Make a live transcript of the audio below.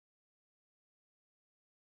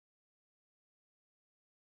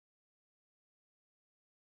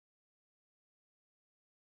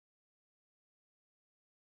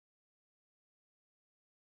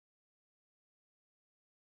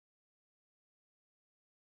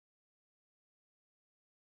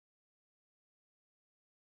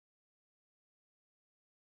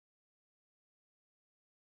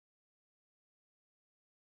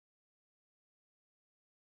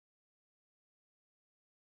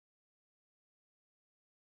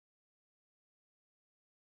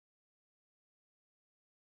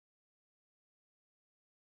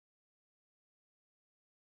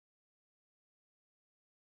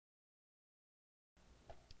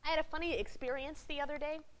I had a funny experience the other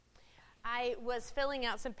day. I was filling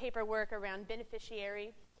out some paperwork around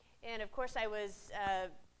beneficiary, and of course I was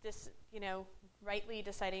rightly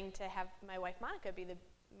deciding to have my wife Monica be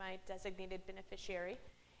my designated beneficiary,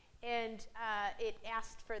 and it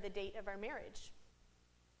asked for the date of our marriage.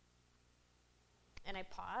 And I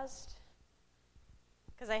paused,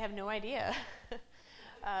 because I have no idea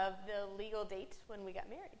of the legal date when we got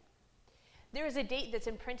married. There is a date that's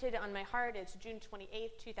imprinted on my heart. It's June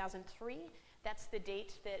 28th, 2003. That's the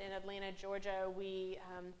date that in Atlanta, Georgia, we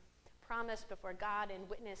promised before God and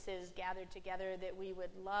witnesses gathered together that we would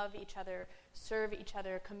love each other, serve each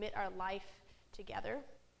other, commit our life together.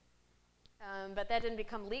 But that didn't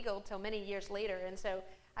become legal till many years later. And so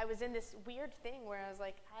I was in this weird thing where I was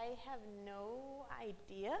like, I have no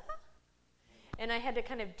idea. And I had to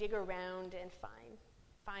kind of dig around and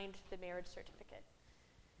find the marriage certificate,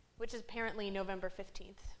 which is apparently November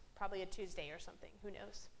 15th, probably a Tuesday or something. Who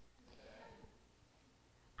knows?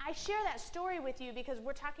 I share that story with you because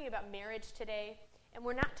we're talking about marriage today, and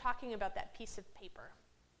we're not talking about that piece of paper.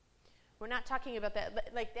 We're not talking about that.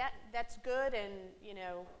 Like that's good and,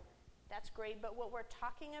 that's great. But what we're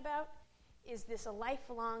talking about is this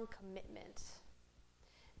lifelong commitment,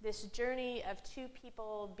 this journey of two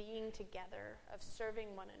people being together, of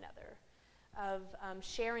serving one another, of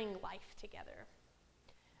sharing life together.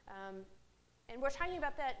 And we're talking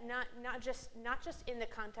about that not just in the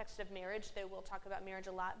context of marriage, though we'll talk about marriage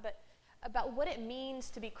a lot, but about what it means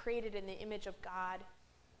to be created in the image of God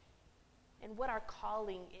and what our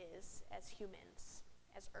calling is as humans,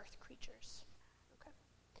 as earth creatures. Okay?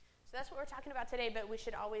 So that's what we're talking about today, but we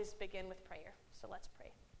should always begin with prayer. So let's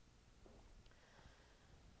pray.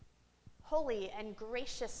 Holy and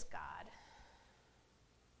gracious God,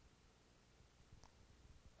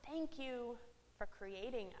 thank you for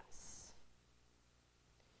creating us.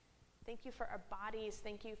 Thank you for our bodies.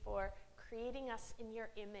 Thank you for creating us in your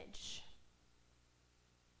image.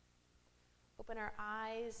 Open our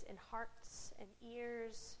eyes and hearts and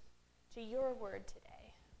ears to your word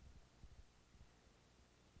today.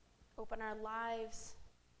 Open our lives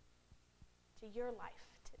to your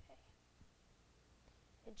life today.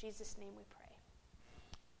 In Jesus' name we pray.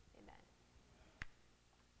 Amen.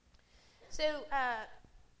 So,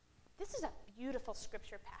 this is a beautiful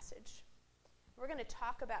scripture passage. We're going to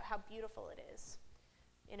talk about how beautiful it is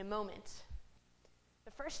in a moment.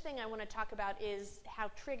 The first thing I want to talk about is how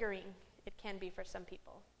triggering it can be for some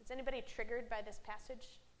people. Is anybody triggered by this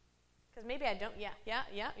passage? Because maybe I don't. Yeah,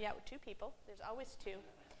 two people. There's always two.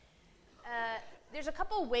 There's a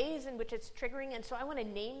couple ways in which it's triggering, and so I want to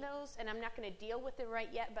name those, and I'm not going to deal with them right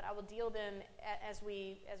yet, but I will deal them as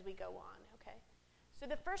we go on, okay? So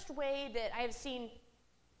the first way that I have seen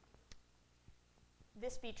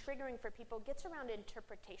this be triggering for people gets around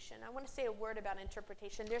interpretation. I want to say a word about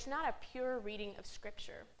interpretation. There's not a pure reading of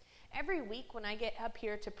Scripture. Every week when I get up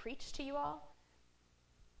here to preach to you all,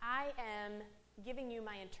 I am giving you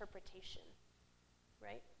my interpretation,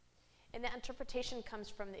 right? And that interpretation comes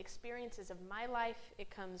from the experiences of my life. It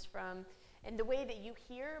comes from, and the way that you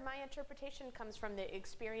hear my interpretation comes from the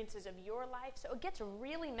experiences of your life. So it gets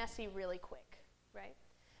really messy really quick, right?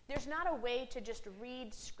 There's not a way to just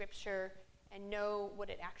read Scripture and know what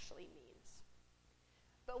it actually means.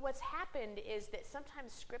 But what's happened is that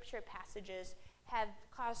sometimes Scripture passages have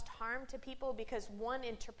caused harm to people because one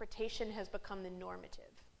interpretation has become the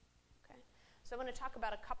normative. Okay? So I want to talk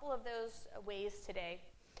about a couple of those ways today.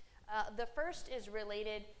 The first is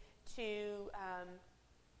related to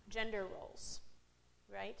gender roles,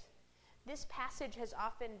 right? This passage has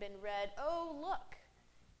often been read, oh, look,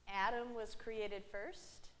 Adam was created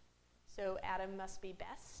first, so Adam must be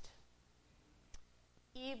best.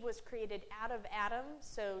 Eve was created out of Adam,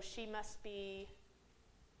 so she must be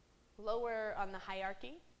lower on the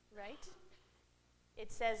hierarchy, right?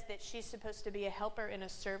 It says that she's supposed to be a helper and a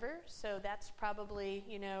server, so that's probably,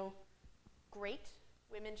 great.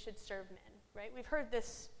 Women should serve men, right? We've heard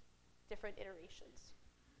this different iterations.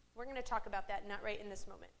 We're going to talk about that, not right in this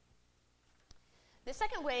moment. The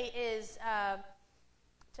second way is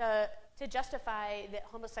to justify that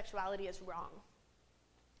homosexuality is wrong.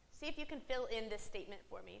 See if you can fill in this statement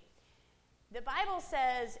for me. The Bible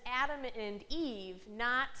says Adam and Eve,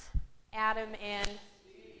 not Adam and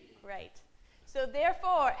Eve. Right. So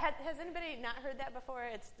therefore, has anybody not heard that before?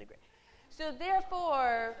 So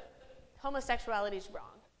therefore, homosexuality is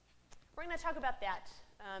wrong. We're going to talk about that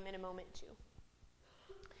in a moment too.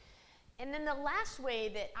 And then the last way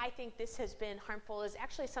that I think this has been harmful is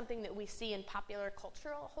actually something that we see in popular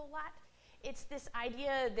culture a whole lot. It's this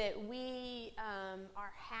idea that we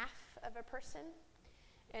are half of a person,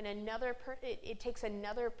 and it takes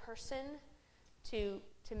another person to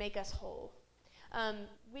to make us whole.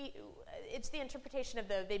 It's the interpretation of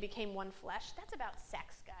they became one flesh. That's about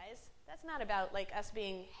sex, guys. That's not about like us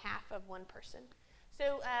being half of one person.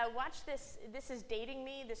 So watch this. This is dating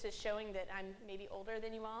me. This is showing that I'm maybe older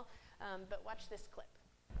than you all. But watch this clip.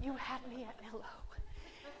 You had me at hello.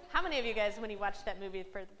 How many of you guys, when you watched that movie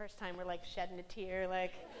for the first time, were like shedding a tear?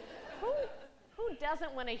 Like, who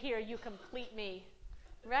doesn't want to hear you complete me,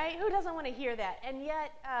 right? Who doesn't want to hear that? And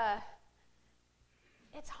yet,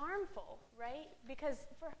 it's harmful, right? Because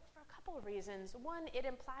for a couple of reasons. One, it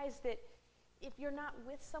implies that if you're not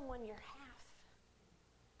with someone, you're half,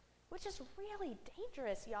 which is really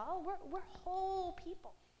dangerous, y'all. We're whole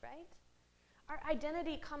people, right? Our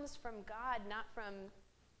identity comes from God, not from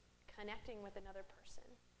connecting with another person.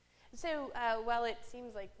 So while it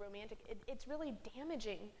seems like romantic, it's really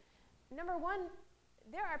damaging. Number one,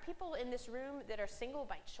 there are people in this room that are single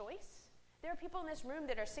by choice. There are people in this room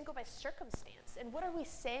that are single by circumstance. And what are we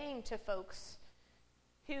saying to folks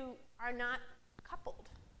who are not coupled,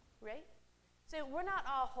 right? So we're not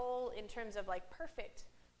all whole in terms of like perfect,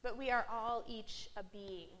 but we are all each a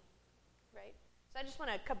being, right? So I just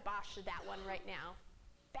want to kibosh that one right now.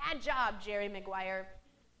 Bad job, Jerry Maguire.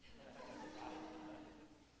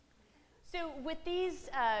 So with these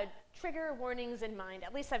trigger warnings in mind,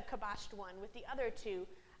 at least I've kiboshed one. With the other two,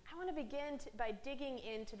 I want to begin by digging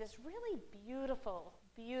into this really beautiful,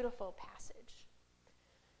 beautiful passage.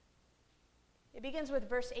 It begins with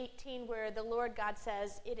verse 18 where the Lord God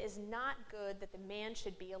says, "It is not good that the man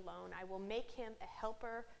should be alone. I will make him a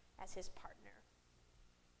helper as his partner."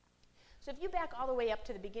 So if you back all the way up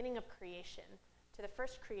to the beginning of creation, to the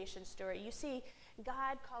first creation story, you see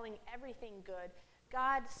God calling everything good.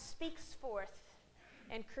 God speaks forth,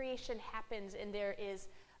 and creation happens, and there is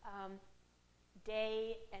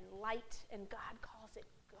day and light, and God calls it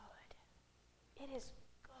good. It is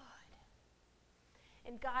good.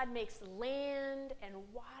 And God makes land and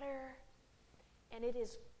water, and it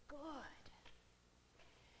is good.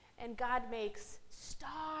 And God makes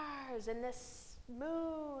stars and this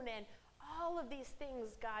moon, and all of these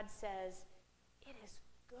things, God says, it is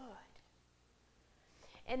good.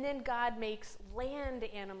 And then God makes land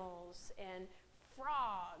animals and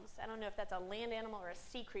frogs. I don't know if that's a land animal or a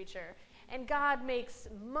sea creature. And God makes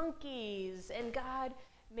monkeys, and God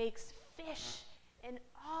makes fish. And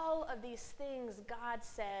all of these things, God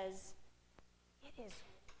says, it is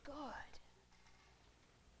good.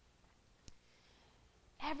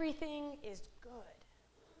 Everything is good.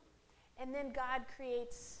 And then God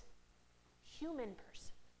creates human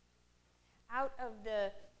person. Out of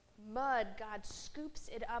the mud, God scoops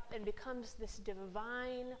it up and becomes this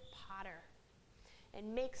divine potter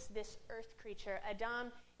and makes this earth creature.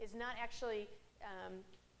 Adam is not actually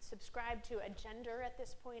subscribed to a gender at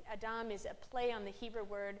this point. Adam is a play on the Hebrew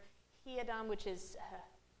word he-adam, which is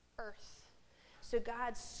earth. So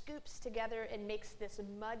God scoops together and makes this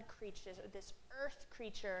mud creature, this earth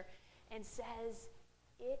creature, and says,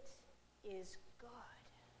 it is good.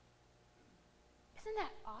 Isn't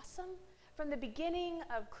that awesome? From the beginning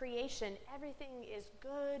of creation, everything is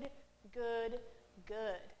good, good,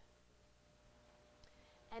 good.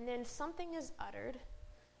 And then something is uttered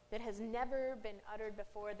that has never been uttered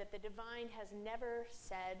before, that the divine has never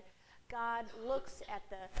said. God looks at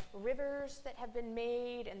the rivers that have been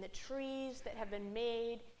made and the trees that have been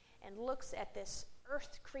made and looks at this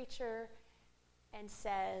earth creature and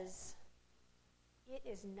says, it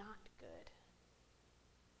is not good.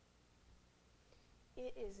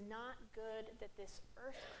 It is not good that this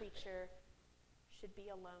earth creature should be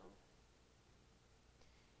alone.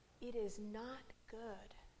 It is not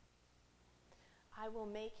good. I will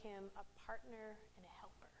make him a partner and a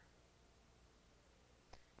helper.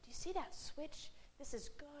 Do you see that switch? This is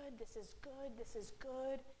good, this is good, this is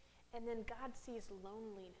good. And then God sees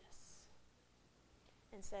loneliness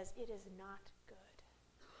and says, it is not good.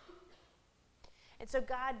 And so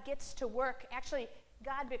God gets to work. Actually,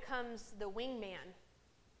 God becomes the wingman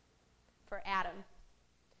for Adam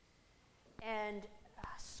and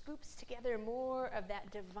scoops together more of that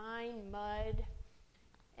divine mud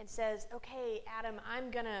and says, okay, Adam, I'm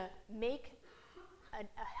going to make a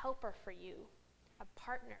helper for you, a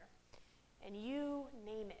partner, and you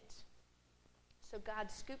name it. So God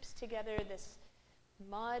scoops together this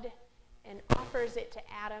mud and offers it to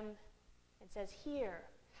Adam and says, here,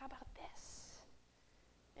 how about this?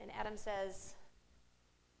 And Adam says,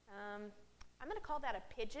 I'm going to call that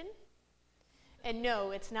a pigeon. And no,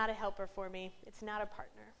 it's not a helper for me. It's not a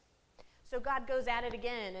partner. So God goes at it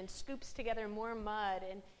again and scoops together more mud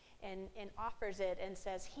and offers it and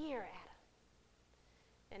says, here, Adam.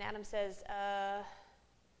 And Adam says,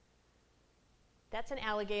 that's an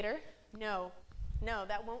alligator. No, No,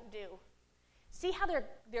 that won't do. See how they're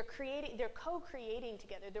co-creating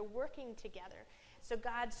together. They're working together. So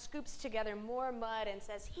God scoops together more mud and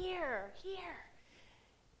says, here.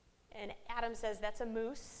 And Adam says, that's a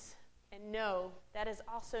moose. And no, that is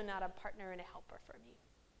also not a partner and a helper for me.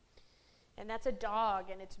 And that's a dog,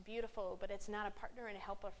 and it's beautiful, but it's not a partner and a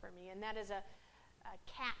helper for me. And that is a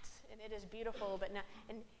cat, and it is beautiful, but not.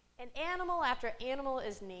 And animal after animal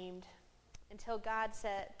is named until God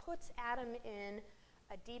puts Adam in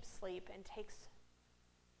a deep sleep and takes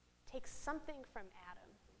something from Adam.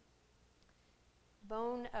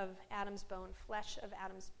 Bone of Adam's bone, flesh of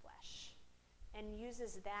Adam's flesh, and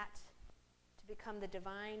uses that to become the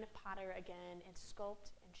divine potter again and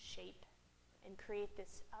sculpt and shape and create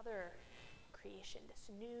this other creation, this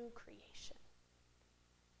new creation.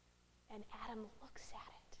 And Adam looks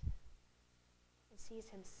at it and sees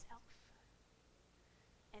himself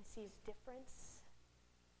and sees difference.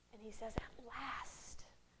 And he says, at last,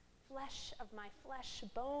 flesh of my flesh,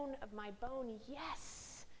 bone of my bone,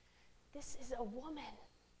 yes, this is a woman.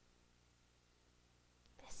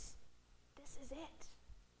 This is it.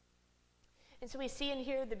 And so we see in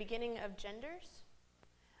here the beginning of genders.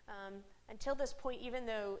 Until this point, even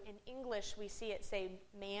though in English we see it say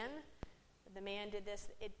man, the man did this,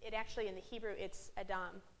 it actually in the Hebrew it's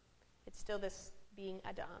Adam. It's still this being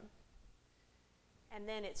Adam. And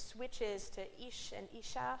then it switches to ish and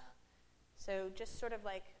isha. So just sort of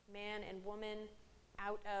like man and woman,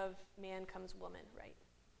 out of man comes woman, right?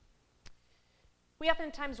 We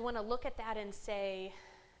oftentimes want to look at that and say,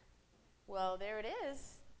 well, there it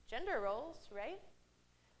is, gender roles, right?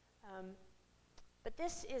 But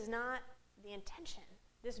this is not the intention.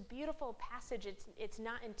 This beautiful passage, it's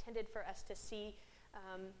not intended for us to see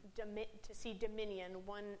dominion,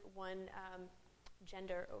 one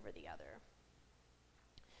gender over the other.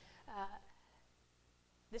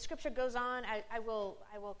 The scripture goes on. I will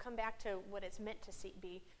come back to what it's meant to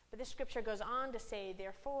be. But this scripture goes on to say,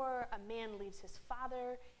 therefore, a man leaves his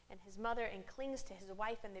father and his mother and clings to his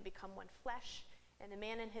wife, and they become one flesh. And the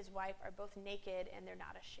man and his wife are both naked, and they're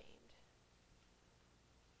not ashamed.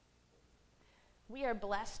 We are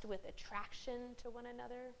blessed with attraction to one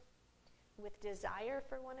another, with desire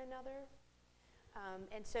for one another.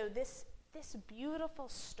 And so this beautiful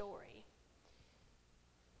story,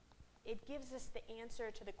 it gives us the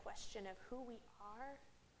answer to the question of who we are,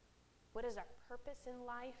 what is our purpose in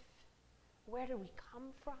life, where do we come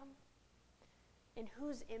from, in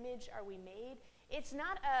whose image are we made. It's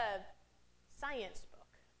not a science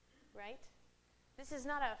book, right? This is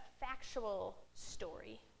not a factual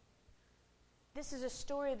story. This is a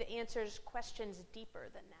story that answers questions deeper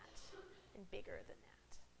than that and bigger than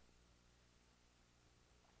that.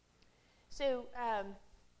 So,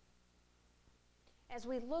 as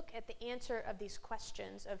we look at the answer of these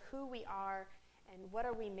questions of who we are and what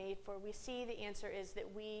are we made for, we see the answer is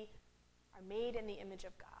that we are made in the image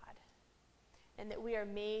of God and that we are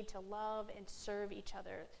made to love and serve each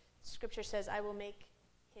other. Scripture says, I will make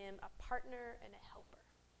him a partner and a helper.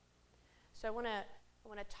 So I want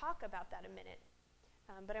to talk about that a minute,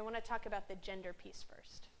 but I want to talk about the gender piece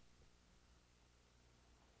first.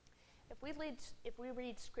 If we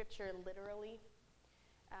read Scripture literally,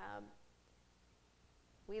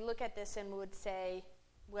 we look at this and would say,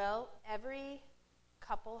 well, every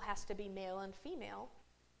couple has to be male and female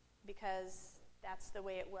because that's the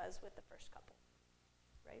way it was with the first couple,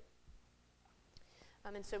 right?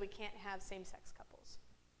 And so we can't have same-sex couples.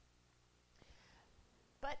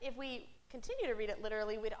 But if we continue to read it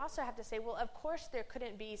literally, we'd also have to say, well, of course there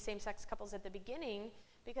couldn't be same-sex couples at the beginning,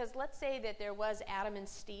 because let's say that there was Adam and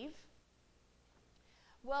Steve.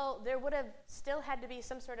 Well, there would have still had to be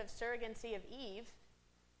some sort of surrogacy of Eve,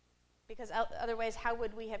 because otherwise how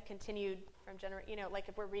would we have continued from like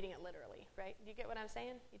if we're reading it literally, right? Do you get what I'm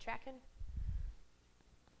saying? You tracking?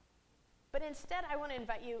 But instead, I want to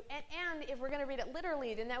invite you, and if we're going to read it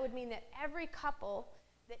literally, then that would mean that every couple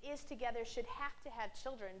that is together should have to have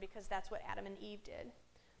children, because that's what Adam and Eve did.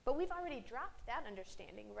 But we've already dropped that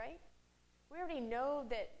understanding, right? We already know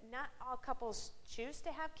that not all couples choose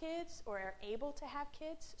to have kids or are able to have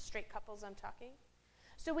kids, straight couples I'm talking.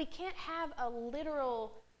 So we can't have a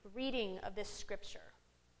literal reading of this scripture.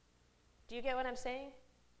 Do you get what I'm saying?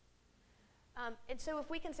 And so if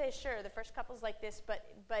we can say, sure, the first couple's like this, but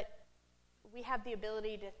we have the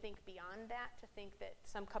ability to think beyond that, to think that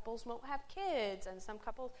some couples won't have kids and some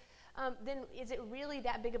couples, then is it really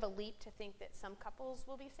that big of a leap to think that some couples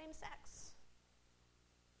will be same-sex?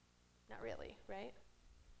 Not really, right?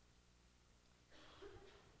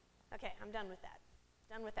 Okay, I'm done with that.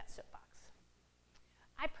 Done with that soapbox.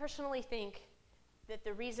 I personally think that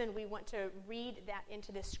the reason we want to read that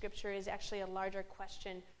into this scripture is actually a larger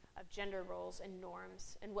question of gender roles and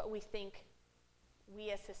norms and what we think we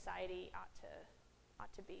as society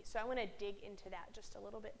ought to be. So I want to dig into that just a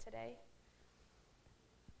little bit today.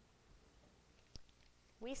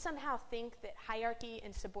 We somehow think that hierarchy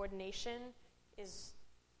and subordination is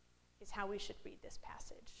how we should read this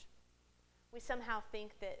passage. We somehow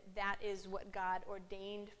think that that is what God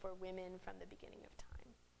ordained for women from the beginning of time.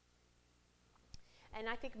 And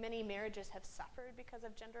I think many marriages have suffered because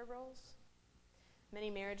of gender roles. Many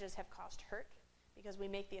marriages have caused hurt because we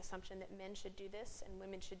make the assumption that men should do this and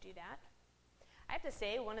women should do that. I have to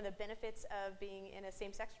say, one of the benefits of being in a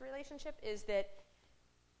same-sex relationship is that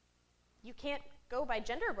you can't go by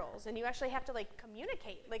gender roles, and you actually have to,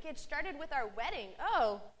 communicate. It started with our wedding.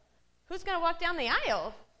 Oh, who's going to walk down the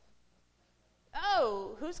aisle?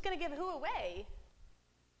 Oh, who's going to give who away?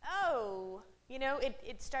 Oh,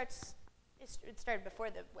 it started before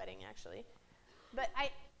the wedding, actually. But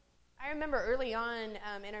I remember early on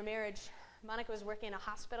in our marriage, Monica was working in a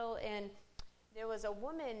hospital, and there was a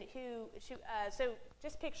woman who, so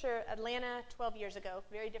just picture Atlanta 12 years ago,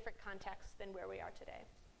 very different context than where we are today.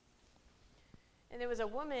 And there was a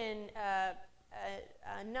woman,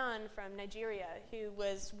 a nun from Nigeria, who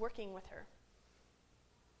was working with her.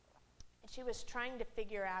 And she was trying to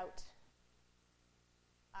figure out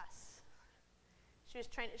us. She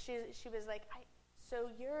was like, so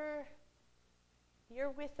you're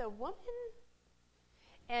with a woman?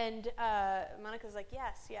 And Monica's like,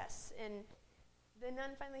 yes. And the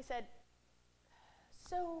nun finally said,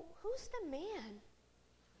 so who's the man?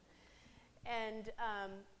 And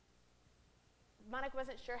Monica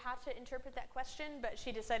wasn't sure how to interpret that question, but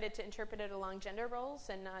she decided to interpret it along gender roles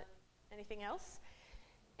and not anything else.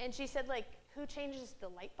 And she said, who changes the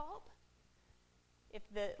light bulb? If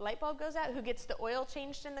the light bulb goes out, who gets the oil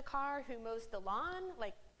changed in the car? Who mows the lawn?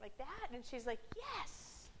 Like that? And she's like,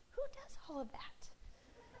 yes, who does all of that?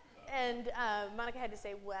 And Monica had to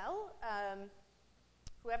say, well,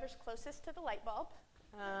 whoever's closest to the light bulb,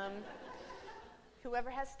 whoever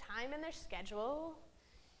has time in their schedule,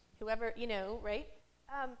 whoever, right?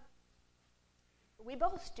 We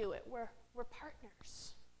both do it. We're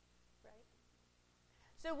partners, right?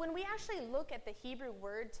 So when we actually look at the Hebrew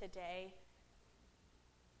word today,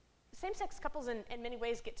 same-sex couples in many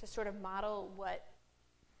ways get to sort of model what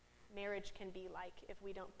marriage can be like if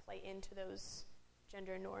we don't play into those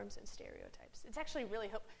gender norms and stereotypes. It's actually really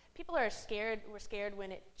people are scared. We're scared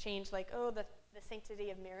when it changed, the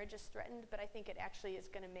sanctity of marriage is threatened, but I think it actually is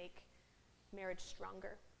going to make marriage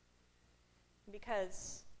stronger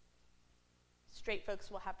because straight folks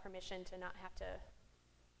will have permission to not have to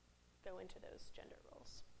go into those gender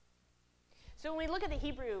roles. So when we look at the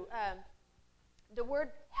Hebrew, the word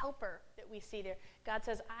helper that we see there, God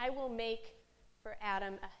says, I will make for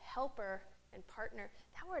Adam a helper and partner.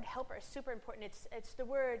 That word helper is super important. It's the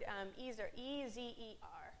word ezer,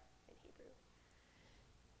 E-Z-E-R in Hebrew.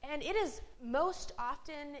 And it is most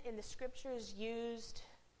often in the scriptures used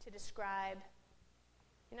to describe,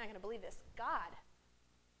 you're not going to believe this, God,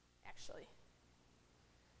 actually.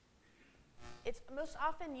 It's most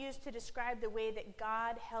often used to describe the way that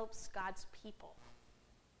God helps God's people.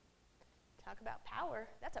 Talk about power.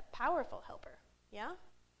 That's a powerful helper, yeah?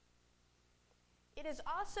 It is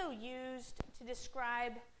also used to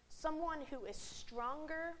describe someone who is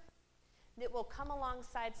stronger that will come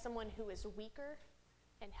alongside someone who is weaker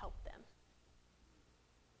and help them.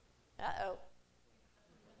 Uh-oh.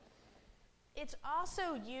 It's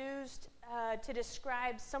also used to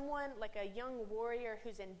describe someone like a young warrior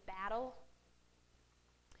who's in battle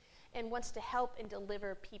and wants to help and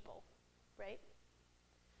deliver people, right?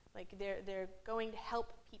 They're going to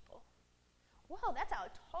help people. Well, that's a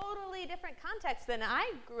totally different context than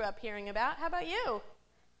I grew up hearing about. How about you?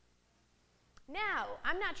 Now,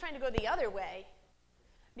 I'm not trying to go the other way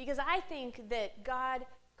because I think that God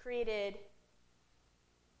created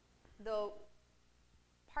the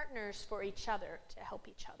partners for each other to help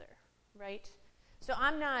each other, right? So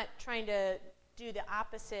I'm not trying to do the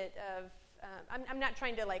opposite of, I'm not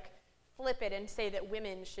trying to flip it and say that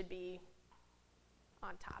women should be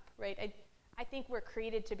on top, right? I think we're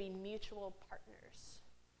created to be mutual partners,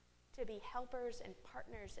 to be helpers and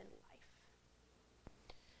partners in life.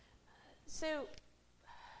 So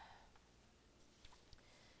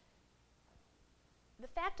the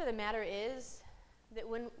fact of the matter is that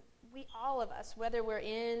when all of us, whether we're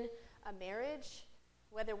in a marriage,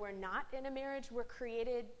 whether we're not in a marriage, we're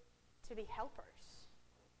created to be helpers.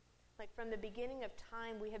 From the beginning of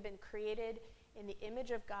time, we have been created in the image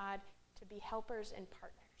of God to be helpers and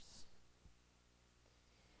partners.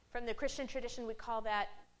 From the Christian tradition, we call that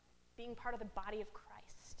being part of the body of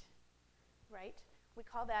Christ, right? We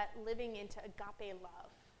call that living into agape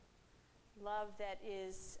love that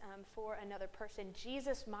is for another person.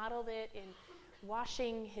 Jesus modeled it in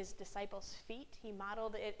washing his disciples' feet. He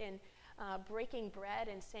modeled it in breaking bread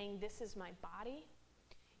and saying, "This is my body."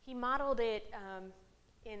 He modeled it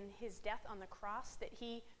in his death on the cross, that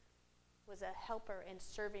he was a helper in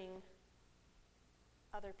serving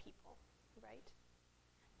other people, right?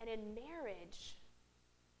 And in marriage,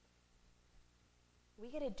 we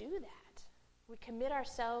get to do that. We commit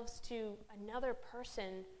ourselves to another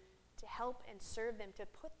person to help and serve them, to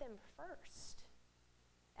put them first,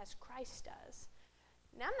 as Christ does.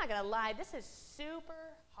 Now, I'm not going to lie, this is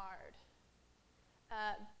super hard.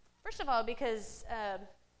 First of all, because I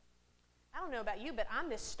don't know about you, but I'm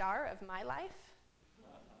the star of my life.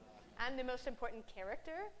 I'm the most important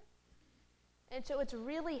character. And so it's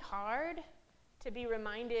really hard to be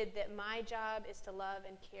reminded that my job is to love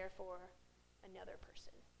and care for another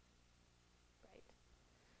person, right?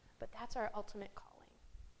 But that's our ultimate calling.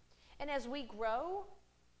 And as we grow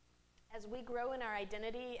in our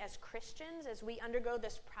identity as Christians, as we undergo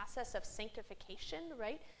this process of sanctification,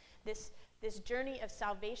 right? This journey of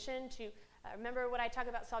salvation to, remember what I talk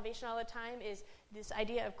about salvation all the time is this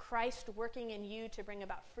idea of Christ working in you to bring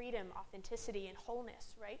about freedom, authenticity, and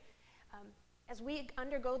wholeness, right? As we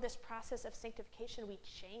undergo this process of sanctification, we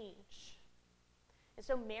change. And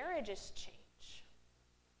so marriages change.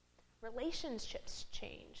 Relationships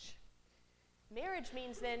change. Marriage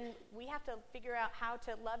means then we have to figure out how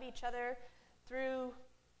to love each other through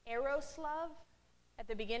eros love at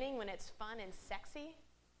the beginning when it's fun and sexy,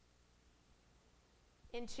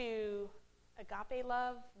 into agape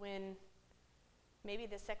love when maybe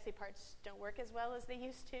the sexy parts don't work as well as they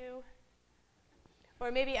used to. Or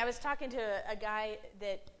maybe I was talking to a guy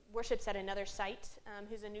that worships at another site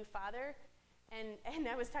who's a new father, and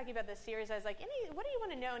I was talking about this series. I was like, what do you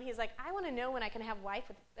want to know? And he's like, I want to know when I can have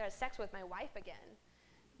sex with my wife again.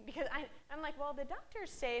 Because I'm like, well, the doctors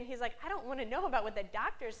say, and he's like, I don't want to know about what the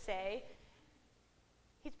doctors say.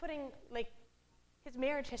 He's putting, his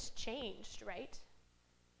marriage has changed, right?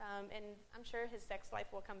 And I'm sure his sex life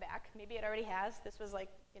will come back. Maybe it already has. This was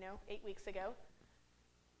 8 weeks ago.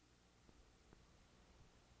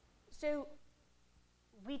 So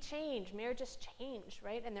we change. Marriages change,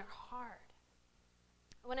 right? And they're hard.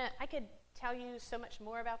 I could tell you so much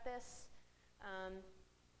more about this,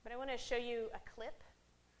 but I want to show you a clip.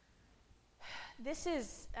 This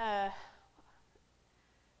is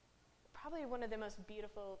probably one of the most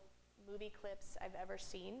beautiful movie clips I've ever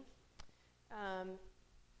seen.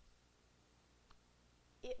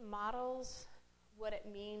 It models what it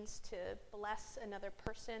means to bless another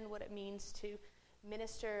person, what it means to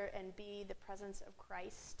minister and be the presence of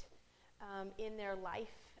Christ in their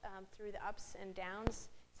life through the ups and downs.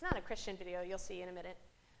 It's not a Christian video, you'll see in a minute.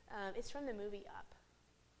 It's from the movie Up.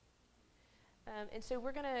 And so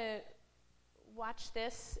we're going to watch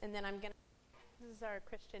this, and then this is our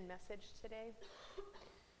Christian message today,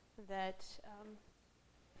 that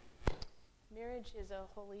marriage is a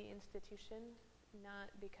holy institution, not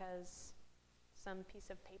because some piece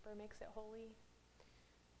of paper makes it holy,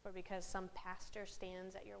 or because some pastor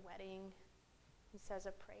stands at your wedding and says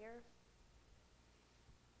a prayer.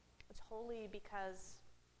 It's holy because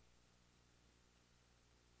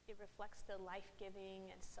it reflects the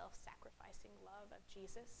life-giving and self-sacrificing love of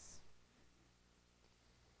Jesus.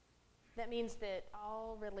 That means that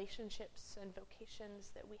all relationships and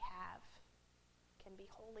vocations that we have can be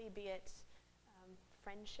holy, be it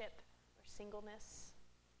friendship or singleness,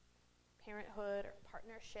 parenthood or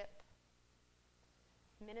partnership,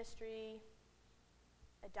 ministry,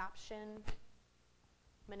 adoption,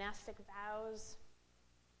 monastic vows,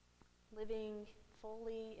 living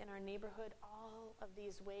fully in our neighborhood, all of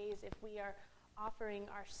these ways, if we are offering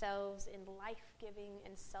ourselves in life-giving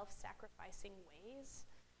and self-sacrificing ways,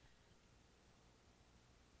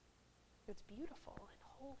 it's beautiful and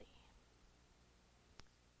holy.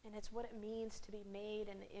 And it's what it means to be made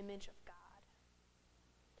in the image of God.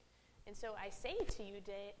 And so I say to you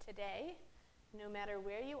today, no matter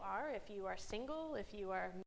where you are, if you are single, if you are